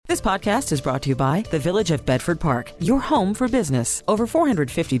This podcast is brought to you by the Village of Bedford Park, your home for business. Over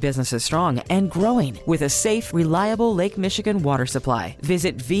 450 businesses strong and growing with a safe, reliable Lake Michigan water supply.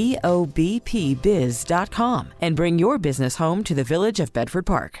 Visit VOBPBiz.com and bring your business home to the Village of Bedford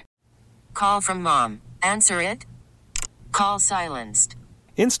Park. Call from mom. Answer it. Call silenced.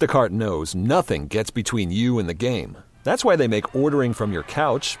 Instacart knows nothing gets between you and the game. That's why they make ordering from your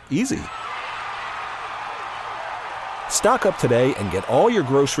couch easy. Stock up today and get all your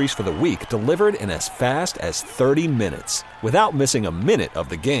groceries for the week delivered in as fast as 30 minutes without missing a minute of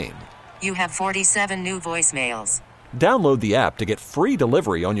the game. You have 47 new voicemails. Download the app to get free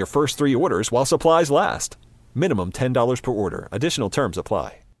delivery on your first 3 orders while supplies last. Minimum $10 per order. Additional terms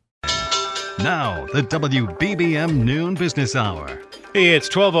apply. Now, the WBBM Noon Business Hour. It's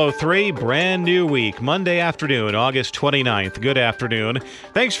 12:03, brand new week, Monday afternoon, August 29th. Good afternoon.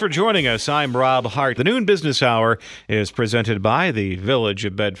 Thanks for joining us. I'm Rob Hart. The Noon Business Hour is presented by the Village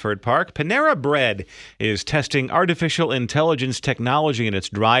of Bedford Park. Panera Bread is testing artificial intelligence technology in its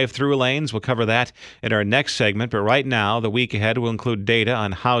drive-through lanes. We'll cover that in our next segment. But right now, the week ahead will include data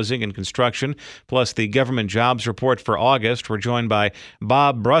on housing and construction, plus the government jobs report for August. We're joined by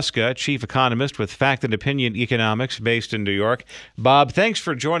Bob Brusca, chief economist with Fact and Opinion Economics based in New York. Bob, thanks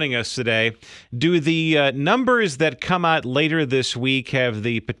for joining us today. Do the numbers that come out later this week have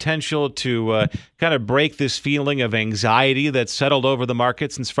the potential to kind of break this feeling of anxiety that's settled over the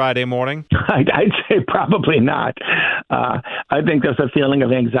market since Friday morning? I'd say probably not. I think there's a feeling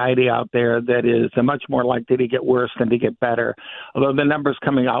of anxiety out there that is much more likely to get worse than to get better. Although the numbers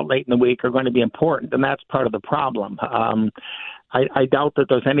coming out late in the week are going to be important, and that's part of the problem. I doubt that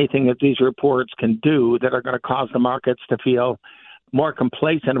there's anything that these reports can do that are going to cause the markets to feel more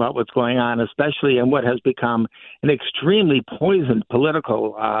complacent about what's going on, especially in what has become an extremely poisoned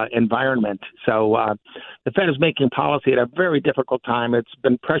political environment. So the Fed is making policy at a very difficult time. It's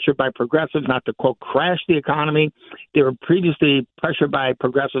been pressured by progressives not to, quote, crash the economy. They were previously pressured by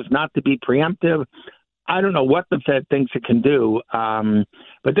progressives not to be preemptive. I don't know what the Fed thinks it can do,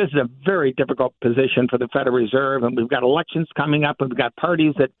 but this is a very difficult position for the Federal Reserve, and we've got elections coming up, and we've got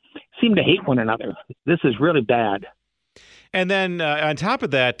parties that seem to hate one another. This is really bad. And then on top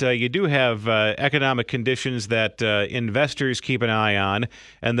of that, you do have economic conditions that investors keep an eye on,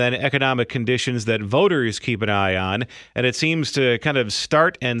 and then economic conditions that voters keep an eye on. And it seems to kind of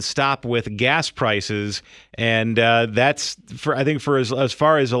start and stop with gas prices. And that's, I think, for as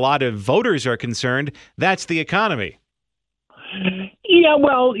far as a lot of voters are concerned, that's the economy. Yeah,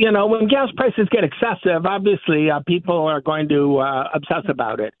 well, when gas prices get excessive, obviously people are going to obsess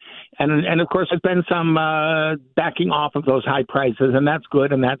about it. And of course, there's been some backing off of those high prices, and that's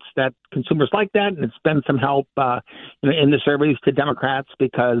good. And that consumers like that. And it's been some help in the surveys to Democrats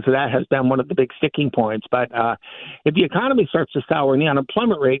because that has been one of the big sticking points. But if the economy starts to sour and the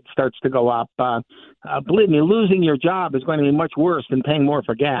unemployment rate starts to go up, believe me, losing your job is going to be much worse than paying more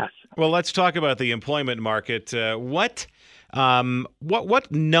for gas. Well, let's talk about the employment market. What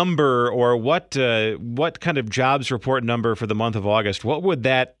number or what kind of jobs report number for the month of August? What would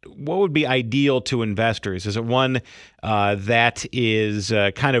be ideal to investors? Is it one that is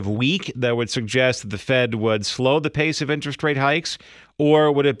kind of weak that would suggest that the Fed would slow the pace of interest rate hikes? Or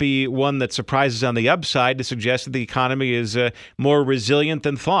would it be one that surprises on the upside to suggest that the economy is more resilient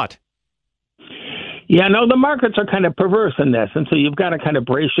than thought? Yeah, no, the markets are kind of perverse in this, and so you've got to kind of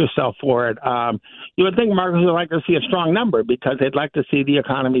brace yourself for it. You would think markets would like to see a strong number because they'd like to see the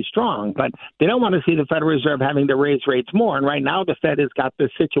economy strong, but they don't want to see the Federal Reserve having to raise rates more. And right now, the Fed has got this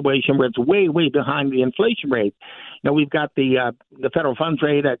situation where it's way, way behind the inflation rate. We've got the federal funds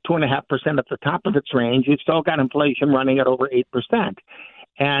rate at 2.5% at the top of its range. We've still got inflation running at over 8%.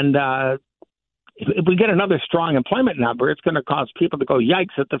 And if we get another strong employment number, it's going to cause people to go,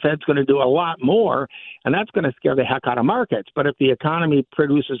 yikes, that the Fed's going to do a lot more, and that's going to scare the heck out of markets. But if the economy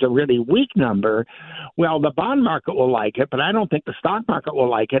produces a really weak number, well, the bond market will like it, but I don't think the stock market will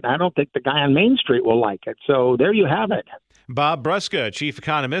like it. I don't think the guy on Main Street will like it. So there you have it. Bob Brusca, chief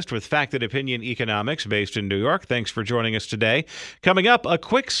economist with Fact and Opinion Economics based in New York. Thanks for joining us today. Coming up, a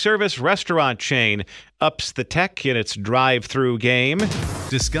quick service restaurant chain ups the tech in its drive-through game.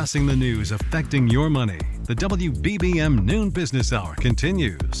 Discussing the news affecting your money. The WBBM Noon Business Hour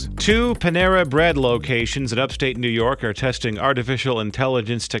continues. 2 Panera Bread locations in upstate New York are testing artificial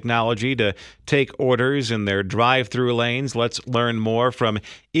intelligence technology to take orders in their drive-through lanes. Let's learn more from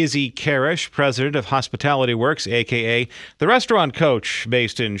Izzy Karish, president of Hospitality Works, a.k.a. the restaurant coach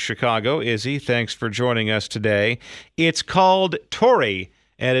based in Chicago. Izzy, thanks for joining us today. It's called Tori,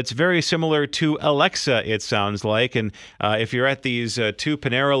 and it's very similar to Alexa, it sounds like. And if you're at these two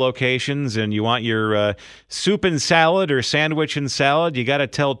Panera locations and you want your soup and salad or sandwich and salad, you got to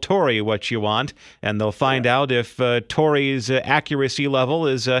tell Tori what you want, and they'll find out if Tori's accuracy level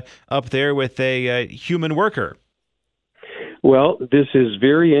is up there with a human worker. Well, this is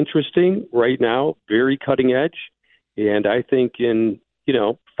very interesting right now, very cutting edge. And I think in,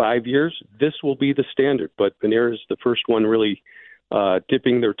 5 years, this will be the standard. But Panera is the first one really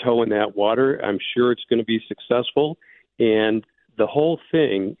dipping their toe in that water. I'm sure it's going to be successful. And the whole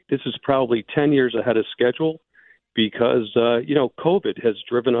thing, this is probably 10 years ahead of schedule because, COVID has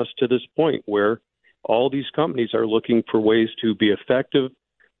driven us to this point where all these companies are looking for ways to be effective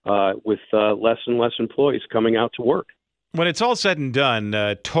with less and less employees coming out to work. When it's all said and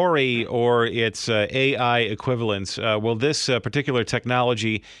done, Tori or its AI equivalents, will this particular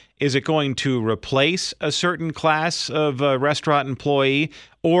technology, is it going to replace a certain class of restaurant employee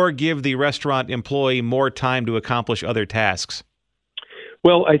or give the restaurant employee more time to accomplish other tasks?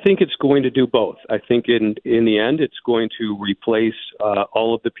 Well, I think it's going to do both. I think in the end, it's going to replace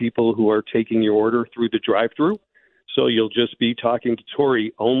all of the people who are taking your order through the drive-thru. So you'll just be talking to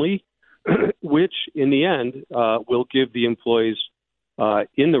Tori only, which in the end will give the employees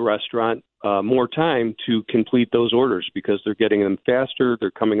in the restaurant more time to complete those orders because they're getting them faster,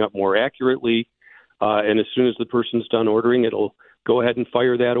 they're coming up more accurately, and as soon as the person's done ordering, it'll go ahead and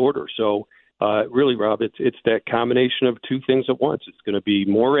fire that order. So really, Rob, it's that combination of two things at once. It's going to be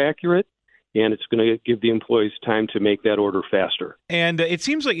more accurate, and it's going to give the employees time to make that order faster. And it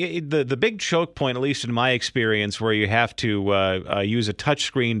seems like the big choke point, at least in my experience, where you have to use a touch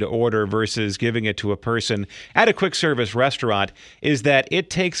screen to order versus giving it to a person at a quick service restaurant, is that it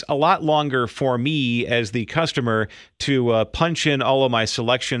takes a lot longer for me as the customer to punch in all of my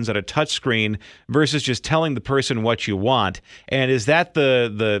selections at a touch screen versus just telling the person what you want. And is that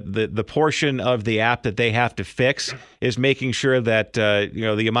the portion of the app that they have to fix, is making sure that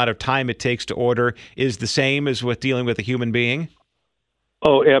the amount of time it takes to order is the same as with dealing with a human being?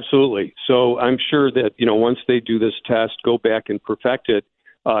 Oh, absolutely. So I'm sure that, once they do this test, go back and perfect it,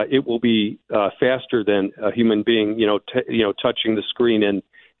 it will be faster than a human being, touching the screen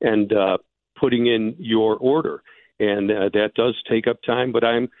and putting in your order. And that does take up time. But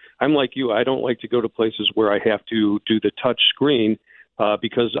I'm like you. I don't like to go to places where I have to do the touch screen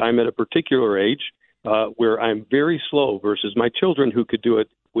because I'm at a particular age where I'm very slow versus my children who could do it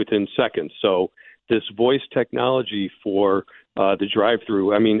within seconds. So this voice technology for the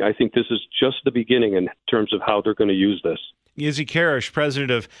drive-through, I think this is just the beginning in terms of how they're going to use this. Izzy Karish,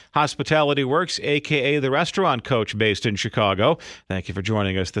 president of Hospitality Works, a.k.a. the restaurant coach based in Chicago. Thank you for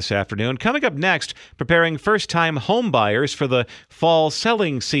joining us this afternoon. Coming up next, preparing first-time home buyers for the fall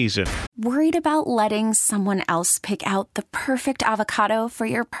selling season. Worried about letting someone else pick out the perfect avocado for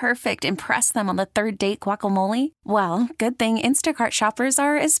your perfect impress them on the third date guacamole? Well, good thing Instacart shoppers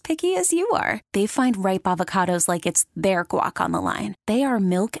are as picky as you are. They find ripe avocados like it's their guac on the line. They are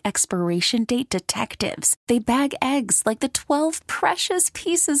milk expiration date detectives. They bag eggs like the 12 precious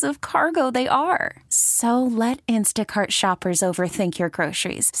pieces of cargo they are. So let Instacart shoppers overthink your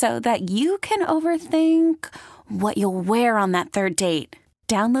groceries so that you can overthink what you'll wear on that third date.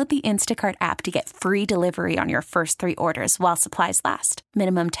 Download the Instacart app to get free delivery on your first 3 orders while supplies last.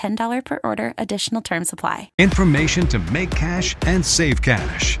 Minimum $10 per order. Additional terms apply. Information to make cash and save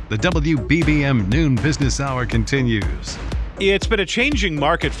cash. The WBBM Noon Business Hour continues. It's been a changing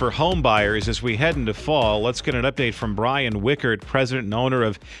market for home buyers as we head into fall. Let's get an update from Brian Wickert, president and owner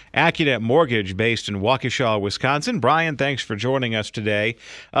of AccuNet Mortgage based in Waukesha, Wisconsin. Brian, thanks for joining us today.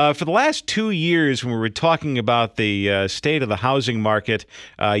 For the last 2 years, when we were talking about the state of the housing market,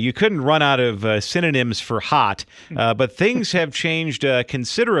 you couldn't run out of synonyms for hot, but things have changed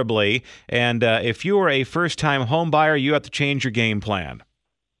considerably. And if you are a first-time home buyer, you have to change your game plan.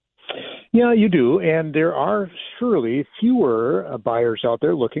 Yeah, you do. And there are surely fewer buyers out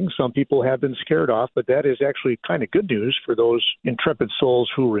there looking. Some people have been scared off, but that is actually kind of good news for those intrepid souls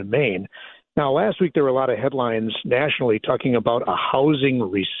who remain. Now, last week there were a lot of headlines nationally talking about a housing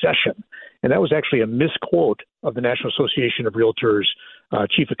recession. And that was actually a misquote of the National Association of Realtors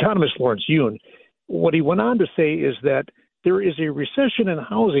chief economist Lawrence Yun. What he went on to say is that there is a recession in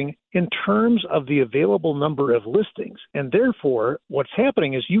housing in terms of the available number of listings. And therefore, what's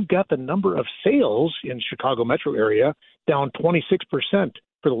happening is you've got the number of sales in Chicago metro area down 26% for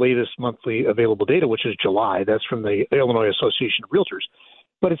the latest monthly available data, which is July. That's from the Illinois Association of Realtors.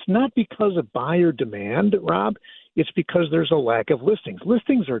 But it's not because of buyer demand, Rob. It's because there's a lack of listings.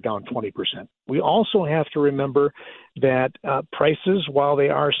 Listings are down 20%. We also have to remember that prices, while they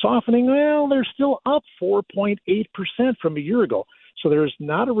are softening, well, they're still up 4.8% from a year ago. So there's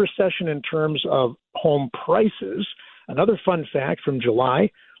not a recession in terms of home prices. Another fun fact from July,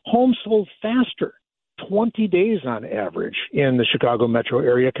 homes sold faster, 20 days on average in the Chicago metro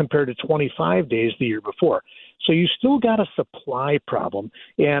area compared to 25 days the year before. So you still got a supply problem,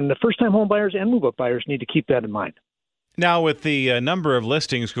 and the first-time home buyers and move-up buyers need to keep that in mind. Now, with the number of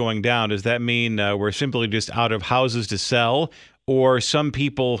listings going down, does that mean we're simply just out of houses to sell, or some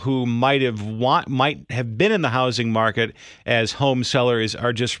people who might have been in the housing market as home sellers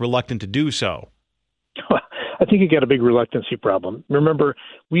are just reluctant to do so? I think you got a big reluctancy problem. Remember,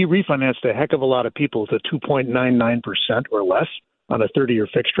 we refinanced a heck of a lot of people to 2.99% or less on a 30-year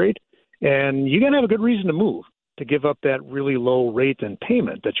fixed rate, and you got to have a good reason to move, to give up that really low rate and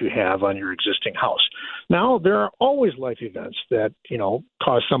payment that you have on your existing house. Now, there are always life events that,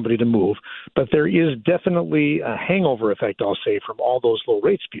 cause somebody to move, but there is definitely a hangover effect, I'll say, from all those low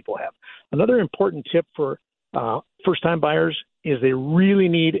rates people have. Another important tip for first-time buyers is they really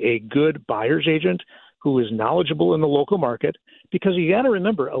need a good buyer's agent who is knowledgeable in the local market, because you got to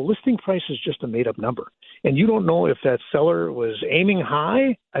remember, a listing price is just a made-up number. And you don't know if that seller was aiming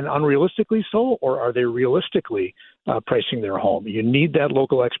high and unrealistically so, or are they realistically pricing their home. You need that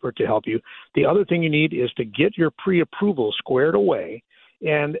local expert to help you. The other thing you need is to get your pre-approval squared away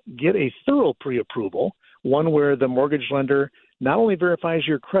and get a thorough pre-approval, one where the mortgage lender not only verifies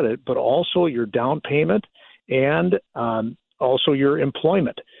your credit, but also your down payment and also your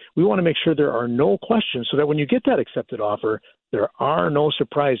employment. We want to make sure there are no questions so that when you get that accepted offer, there are no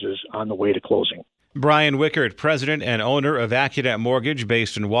surprises on the way to closing. Brian Wickert, president and owner of AccuNet Mortgage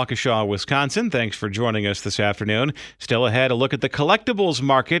based in Waukesha, Wisconsin. Thanks for joining us this afternoon. Still ahead, a look at the collectibles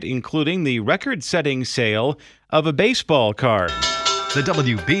market, including the record-setting sale of a baseball card. The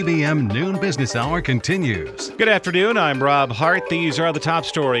WBBM Noon Business Hour continues. Good afternoon. I'm Rob Hart. These are the top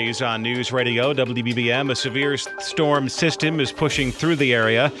stories on News Radio WBBM. A severe storm system is pushing through the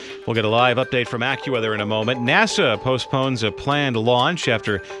area. We'll get a live update from AccuWeather in a moment. NASA postpones a planned launch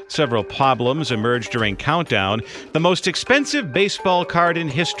after several problems emerged during countdown. The most expensive baseball card in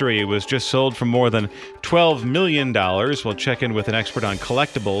history was just sold for more than $12 million. We'll check in with an expert on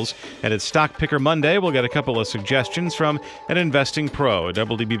collectibles. And it's Stock Picker Monday. We'll get a couple of suggestions from an investing pro.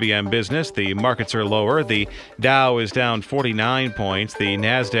 WBBM Business. The markets are lower. The Dow is down 49 points. The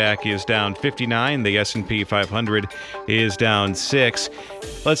NASDAQ is down 59. The S&P 500 is down 6.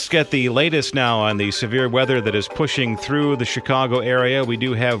 Let's get the latest now on the severe weather that is pushing through the Chicago area. We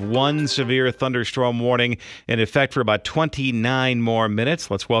do have one severe thunderstorm warning in effect for about 29 more minutes.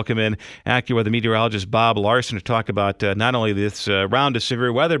 Let's welcome in AccuWeather meteorologist Bob Larson to talk about not only this round of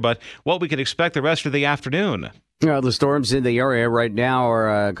severe weather, but what we can expect the rest of the afternoon. The storms in the area right now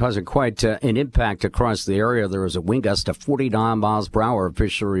are causing quite an impact across the area. There was a wind gust of 49 miles per hour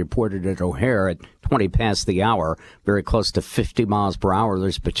officially reported at O'Hare at 20 past the hour, very close to 50 miles per hour.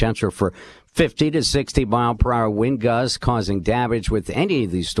 There's potential for 50 to 60 mile per hour wind gusts causing damage with any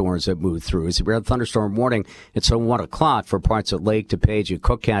of these storms that move through. It's a rare thunderstorm warning. It's at 1 o'clock for parts of Lake, DePage, and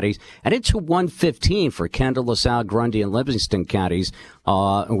Cook counties, and it's 1:15 for Kendall, LaSalle, Grundy, and Livingston counties.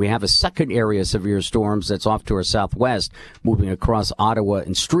 We have a second area of severe storms that's off to our southwest, moving across Ottawa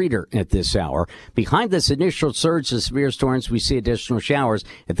and Streator at this hour. Behind this initial surge of severe storms, we see additional showers.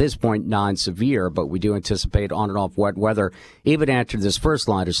 At this point, non-severe, but we do anticipate on and off wet weather even after this first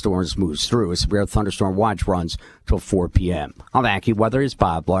line of storms moves through. A severe thunderstorm watch runs till 4 p.m. On AccuWeather is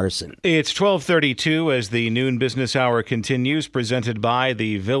Bob Larson. It's 12:32 as the noon business hour continues, presented by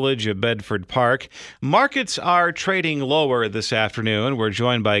the Village of Bedford Park. Markets are trading lower this afternoon. We're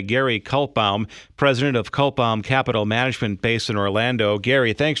joined by Gary Kulpbaum, president of Kulpbaum Capital Management based in Orlando.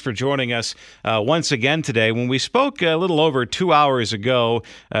 Gary, thanks for joining us once again today. When we spoke a little over 2 hours ago,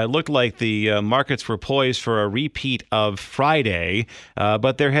 it looked like the markets were poised for a repeat of Friday,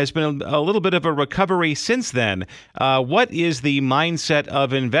 but there has been a little bit of a recovery since then. What is the mindset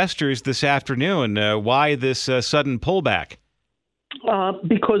of investors this afternoon? Why this sudden pullback?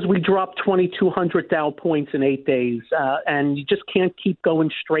 Because we dropped 2,200 Dow points in 8 days, and you just can't keep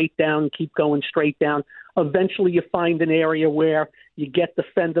going straight down. Eventually you find an area where you get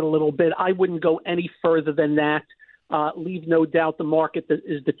defended a little bit. I wouldn't go any further than that. Leave no doubt the market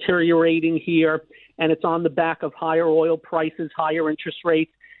is deteriorating here, and it's on the back of higher oil prices, higher interest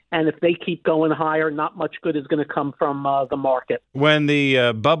rates. And if they keep going higher, not much good is going to come from the market. When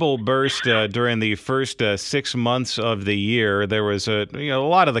the bubble burst during the first 6 months of the year, there was a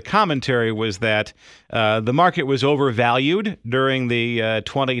lot of the commentary was that the market was overvalued during the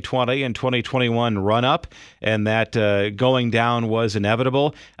 2020 and 2021 run-up, and that going down was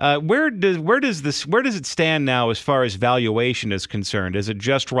inevitable. Where does it stand now as far as valuation is concerned? Is it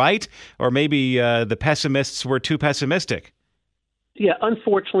just right, or maybe the pessimists were too pessimistic? Yeah,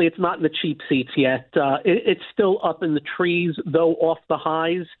 unfortunately, it's not in the cheap seats yet. It's still up in the trees, though off the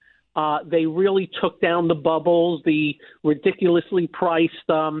highs. They really took down the bubbles, the ridiculously priced,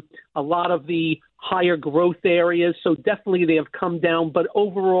 a lot of the higher growth areas. So definitely they have come down. But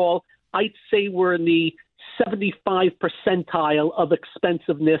overall, I'd say we're in the 75 percentile of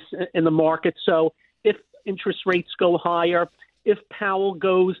expensiveness in the market. So if interest rates go higher, if Powell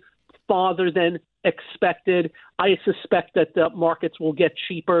goes farther than expected, I suspect that the markets will get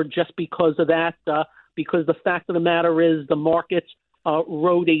cheaper just because of that, because the fact of the matter is the markets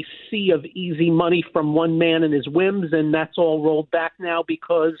rode a sea of easy money from one man and his whims, and that's all rolled back now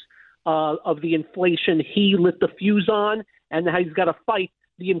because of the inflation he lit the fuse on, and now he's got to fight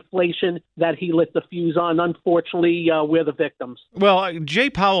the inflation that he lit the fuse on. Unfortunately, we're the victims. Well, Jay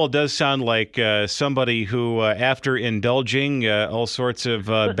Powell does sound like somebody who, after indulging all sorts of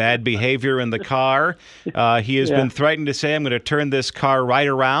bad behavior in the car, he has been threatened to say, I'm going to turn this car right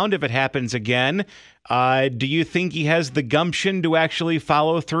around if it happens again. Do you think he has the gumption to actually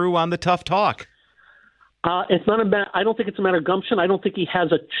follow through on the tough talk? It's not about. I don't think it's a matter of gumption. I don't think he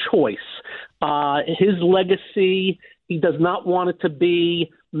has a choice. His legacy, he does not want it to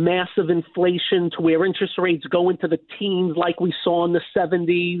be massive inflation to where interest rates go into the teens like we saw in the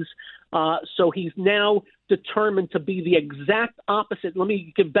 70s. So he's now determined to be the exact opposite. Let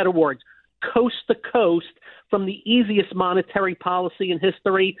me give better words. Coast to coast from the easiest monetary policy in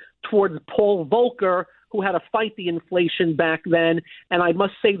history towards Paul Volcker, who had to fight the inflation back then. And I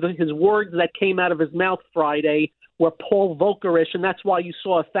must say that his words that came out of his mouth Friday were Paul Volckerish, and that's why you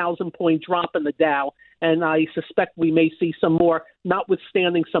saw a 1,000-point drop in the Dow. And I suspect we may see some more,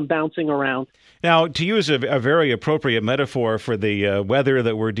 notwithstanding some bouncing around. Now, to use a very appropriate metaphor for the weather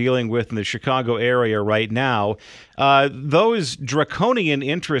that we're dealing with in the Chicago area right now, those draconian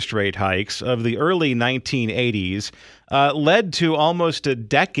interest rate hikes of the early 1980s led to almost a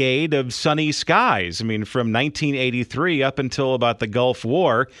decade of sunny skies. I mean, from 1983 up until about the Gulf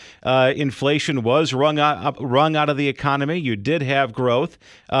War, inflation was wrung out of the economy. You did have growth.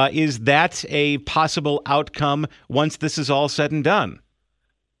 Is that a possible outcome once this is all said and done?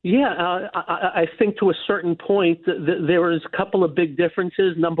 Yeah, I think to a certain point there is a couple of big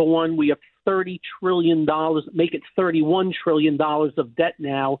differences. Number one, we have $30 trillion, make it $31 trillion of debt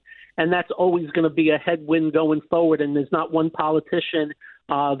now, and that's always going to be a headwind going forward, and there's not one politician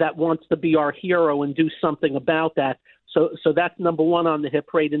that wants to be our hero and do something about that. So that's number one on the hit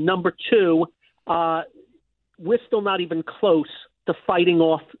parade. And number two, we're still not even close to fighting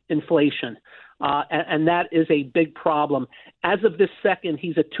off inflation. And that is a big problem. As of this second,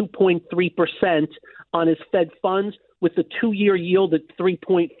 he's at 2.3% on his Fed funds with the 2-year yield at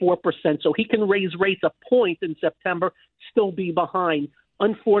 3.4%. So he can raise rates a point in September, still be behind.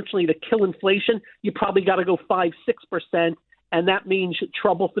 Unfortunately, to kill inflation, you probably got to go 5-6%, and that means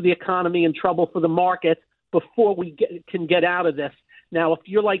trouble for the economy and trouble for the market before we can get out of this. Now, if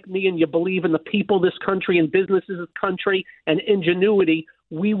you're like me and you believe in the people of this country and businesses of this country and ingenuity,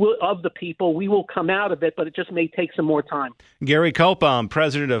 we will come out of it, but it just may take some more time. Gary Kulpom,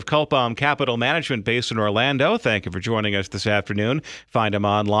 president of Kulpom Capital Management based in Orlando. Thank you for joining us this afternoon. Find him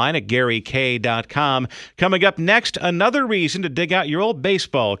online at GaryK.com. Coming up next, another reason to dig out your old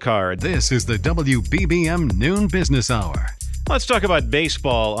baseball card. This is the WBBM Noon Business Hour. Let's talk about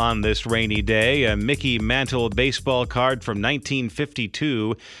baseball on this rainy day. A Mickey Mantle baseball card from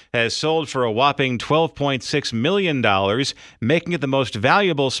 1952 has sold for a whopping $12.6 million, making it the most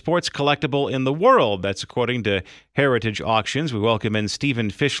valuable sports collectible in the world. That's according to Heritage Auctions. We welcome in Stephen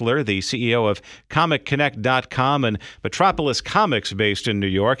Fischler, the CEO of ComicConnect.com and Metropolis Comics based in New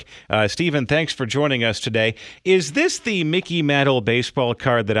York. Stephen, thanks for joining us today. Is this the Mickey Mantle baseball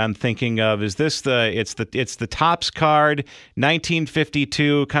card that I'm thinking of? Is this it's the Topps card,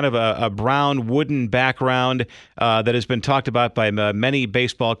 1952, kind of a brown wooden background that has been talked about by many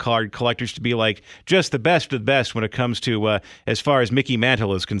baseball card collectors to be like just the best of the best when it comes to as far as Mickey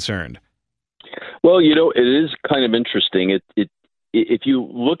Mantle is concerned? Well, it is kind of interesting. If you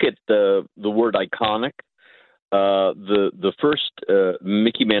look at the word iconic, the first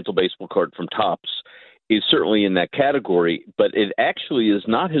Mickey Mantle baseball card from Topps is certainly in that category, but it actually is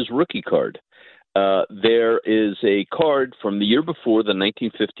not his rookie card. There is a card from the year before, the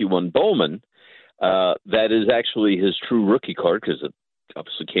 1951 Bowman, that is actually his true rookie card because it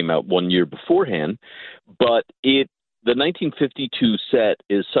obviously came out 1 year beforehand, but the 1952 set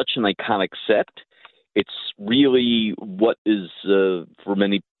is such an iconic set. It's really what is, for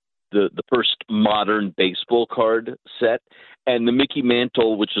many, the first modern baseball card set. And the Mickey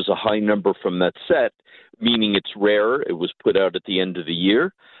Mantle, which is a high number from that set, meaning it's rare, it was put out at the end of the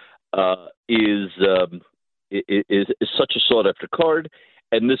year, is is such a sought-after card,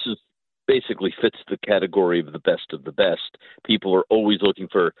 and this is basically fits the category of the best of the best. People are always looking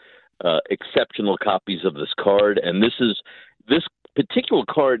for exceptional copies of this card, and this particular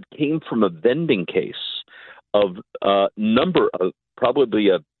card came from a vending case of number of probably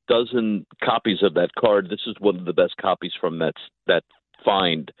a dozen copies of that card. This is one of the best copies from that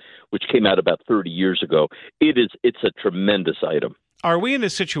find, which came out about 30 years ago. It's a tremendous item. Are we in a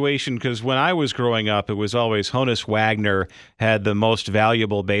situation, because when I was growing up, it was always Honus Wagner had the most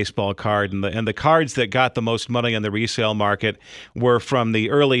valuable baseball card, and the cards that got the most money on the resale market were from the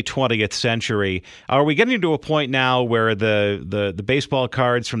early 20th century. Are we getting to a point now where the baseball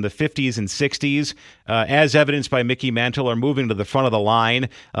cards from the 50s and 60s, as evidenced by Mickey Mantle, are moving to the front of the line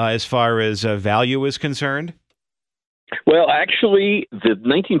as far as value is concerned? Well, actually, the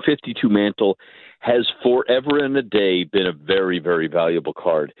 1952 Mantle has forever and a day been a very, very valuable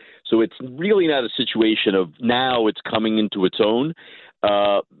card. So it's really not a situation of now it's coming into its own.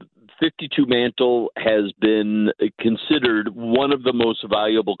 52 Mantle has been considered one of the most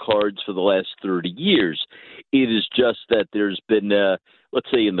valuable cards for the last 30 years. It is just that there's been,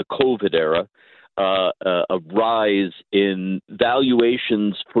 let's say in the COVID era, a rise in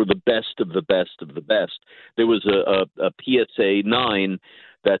valuations for the best of the best of the best. There was a PSA 9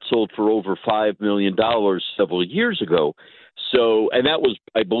 that sold for over $5 million several years ago. So, and that was,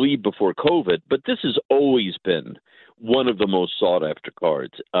 I believe, before COVID. But this has always been one of the most sought after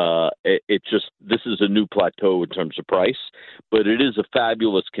cards. This is a new plateau in terms of price, but it is a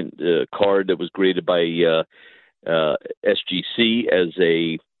fabulous card that was graded by SGC as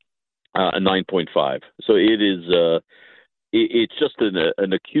a 9.5. So it is. It's just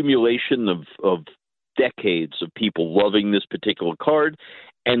an accumulation of decades of people loving this particular card,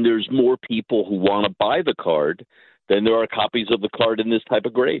 and there's more people who want to buy the card than there are copies of the card in this type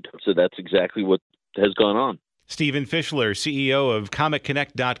of grade. So that's exactly what has gone on. Stephen Fischler, CEO of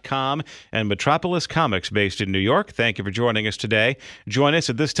ComicConnect.com and Metropolis Comics based in New York. Thank you for joining us today. Join us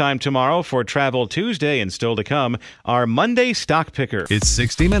at this time tomorrow for Travel Tuesday, and still to come, our Monday Stock Picker. It's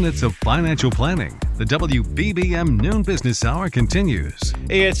 60 minutes of financial planning. The WBBM Noon Business Hour continues.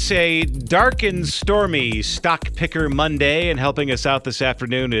 It's a dark and stormy Stock Picker Monday, and helping us out this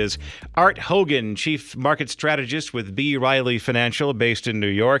afternoon is Art Hogan, Chief Market Strategist with B. Riley Financial based in New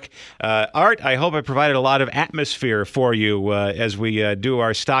York. Art, I hope I provided a lot of atmosphere for you as we do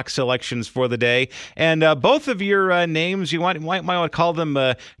our stock selections for the day. And both of your names, you might want to call them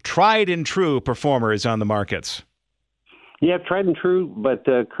tried and true performers on the markets. Yeah, tried and true, but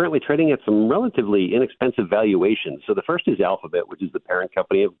currently trading at some relatively inexpensive valuations. So the first is Alphabet, which is the parent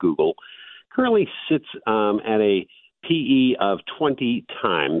company of Google. Currently sits at a PE of 20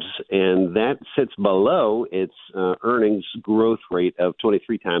 times, and that sits below its earnings growth rate of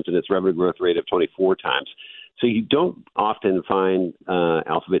 23 times and its revenue growth rate of 24 times. So you don't often find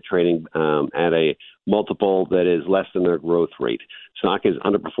Alphabet trading at a multiple that is less than their growth rate. Stock has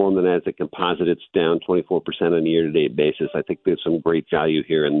underperformed the Nasdaq Composite. It's down 24% on a year-to-date basis. I think there's some great value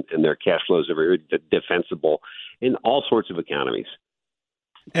here, and their cash flows are very defensible in all sorts of economies.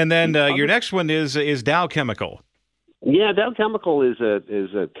 And then your next one is Dow Chemical. Yeah, Dow Chemical is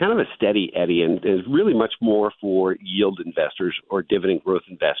a kind of a steady Eddie, and is really much more for yield investors or dividend growth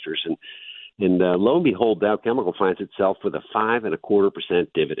investors. And lo and behold, Dow Chemical finds itself with a 5.25%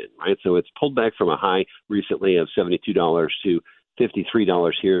 dividend, right? So it's pulled back from a high recently of $72 to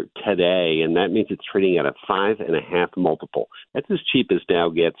 $53 here today, and that means it's trading at a 5.5 multiple. That's as cheap as Dow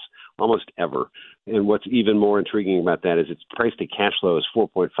gets almost ever. And what's even more intriguing about that is its price to cash flow is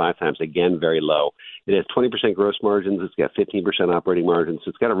 4.5 times, again, very low. It has 20% gross margins. It's got 15% operating margins. So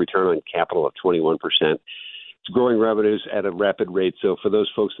it's got a return on capital of 21%. It's growing revenues at a rapid rate. So for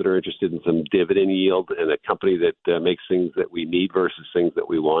those folks that are interested in some dividend yield and a company that makes things that we need versus things that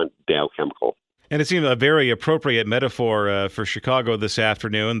we want, Dow Chemical. And it seemed a very appropriate metaphor for Chicago this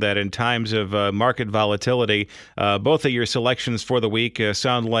afternoon, that in times of market volatility, both of your selections for the week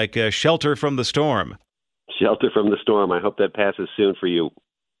sound like shelter from the storm. Shelter from the storm. I hope that passes soon for you.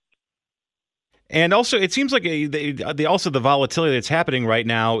 And also, it seems like the volatility that's happening right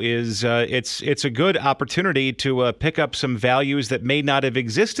now is it's a good opportunity to pick up some values that may not have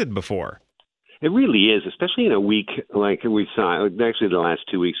existed before. It really is, especially in a week like we saw, actually the last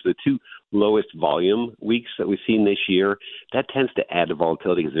 2 weeks, the two lowest volume weeks that we've seen this year. That tends to add to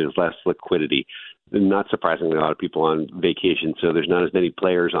volatility because there's less liquidity. And not surprisingly, a lot of people on vacation, so there's not as many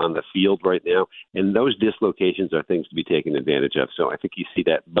players on the field right now. And those dislocations are things to be taken advantage of. So I think you see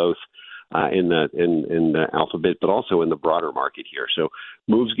that both in the Alphabet, but also in the broader market here. So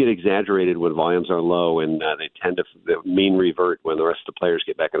moves get exaggerated when volumes are low, and they tend to mean revert when the rest of the players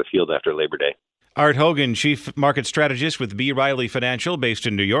get back on the field after Labor Day. Art Hogan, Chief Market Strategist with B. Riley Financial, based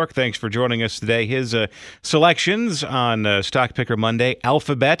in New York. Thanks for joining us today. His selections on Stock Picker Monday: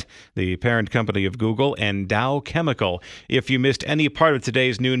 Alphabet, the parent company of Google, and Dow Chemical. If you missed any part of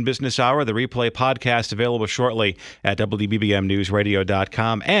today's Noon Business Hour, the replay podcast available shortly at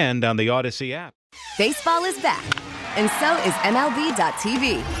WBBMNewsRadio.com and on the Odyssey app. Baseball is back, and so is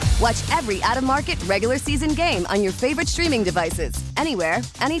MLB.tv. Watch every out-of-market regular season game on your favorite streaming devices, anywhere,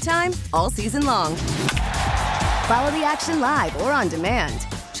 anytime, all season long. Follow the action live or on demand.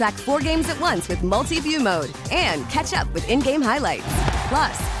 Track 4 games at once with multi-view mode and catch up with in-game highlights.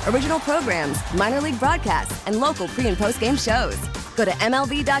 Plus, original programs, minor league broadcasts, and local pre- and post-game shows. Go to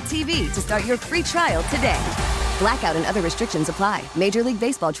MLB.tv to start your free trial today. Blackout and other restrictions apply. Major League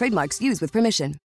Baseball trademarks used with permission.